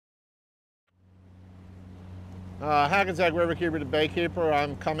Hackensack Riverkeeper to Baykeeper.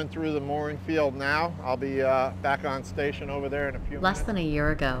 I'm coming through the mooring field now. I'll be back on station over there in a few minutes. Less than a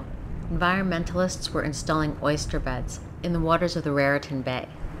year ago, environmentalists were installing oyster beds in the waters of the Raritan Bay.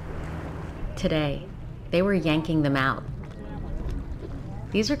 Today, they were yanking them out.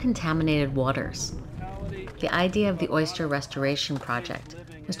 These are contaminated waters. The idea of the Oyster Restoration Project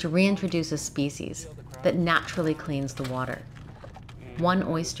was to reintroduce a species that naturally cleans the water. One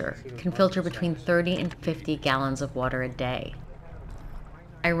oyster can filter between 30 and 50 gallons of water a day.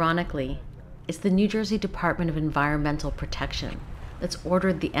 Ironically, it's the New Jersey Department of Environmental Protection that's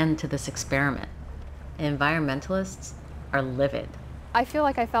ordered the end to this experiment. And environmentalists are livid. I feel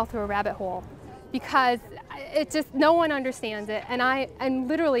like I fell through a rabbit hole because no one understands it. And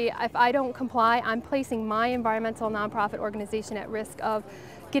literally, if I don't comply, I'm placing my environmental nonprofit organization at risk of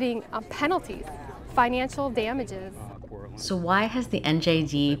getting penalties, financial damages. So why has the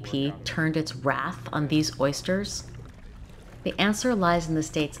NJDEP turned its wrath on these oysters? The answer lies in the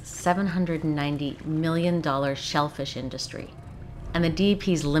state's $790 million shellfish industry and the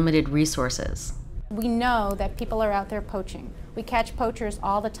DEP's limited resources. We know that people are out there poaching. We catch poachers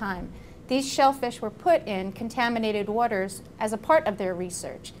all the time. These shellfish were put in contaminated waters as a part of their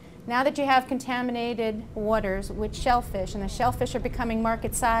research. Now that you have contaminated waters with shellfish and the shellfish are becoming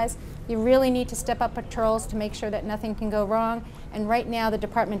market size, you really need to step up patrols to make sure that nothing can go wrong. And right now the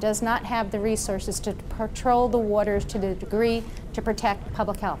department does not have the resources to patrol the waters to the degree to protect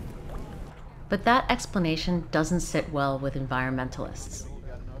public health. But that explanation doesn't sit well with environmentalists.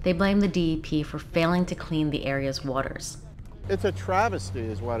 They blame the DEP for failing to clean the area's waters. It's a travesty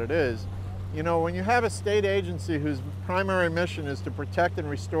is what it is. You know, when you have a state agency whose primary mission is to protect and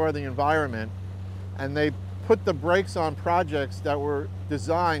restore the environment, and they put the brakes on projects that were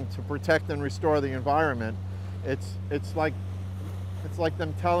designed to protect and restore the environment, it's like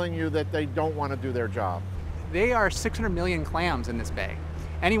them telling you that they don't want to do their job. There are 600 million clams in this bay,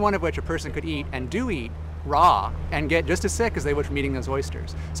 any one of which a person could eat and do eat raw and get just as sick as they would from eating those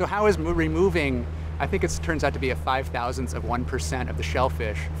oysters. So how is removing, I think it turns out to be a 0.005% of 1% of the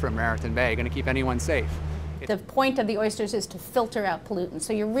shellfish from Raritan Bay, going to keep anyone safe? The point of the oysters is to filter out pollutants,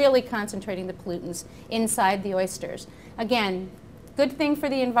 so you're really concentrating the pollutants inside the oysters. Again, good thing for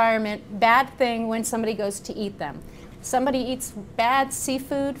the environment, bad thing when somebody goes to eat them. Somebody eats bad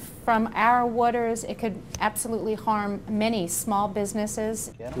seafood from our waters, it could absolutely harm many small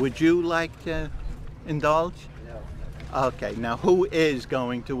businesses. Would you like to indulge? Okay, now who is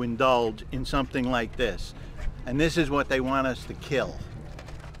going to indulge in something like this? And this is what they want us to kill.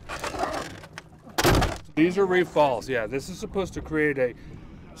 These are reef balls, yeah. This is supposed to create a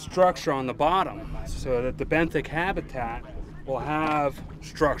structure on the bottom so that the benthic habitat will have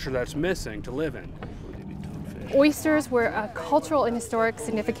structure that's missing to live in. Oysters were a cultural and historic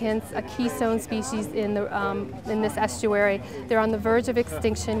significance, a keystone species in this estuary. They're on the verge of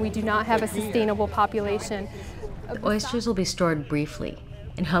extinction. We do not have a sustainable population. The oysters will be stored briefly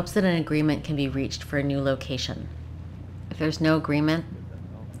in hopes that an agreement can be reached for a new location. If there's no agreement,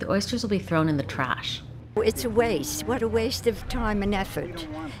 the oysters will be thrown in the trash. It's a waste. What a waste of time and effort.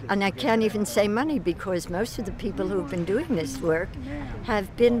 And I can't even say money because most of the people who've been doing this work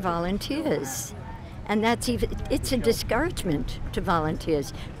have been volunteers. And it's a discouragement to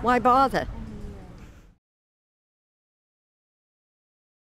volunteers. Why bother?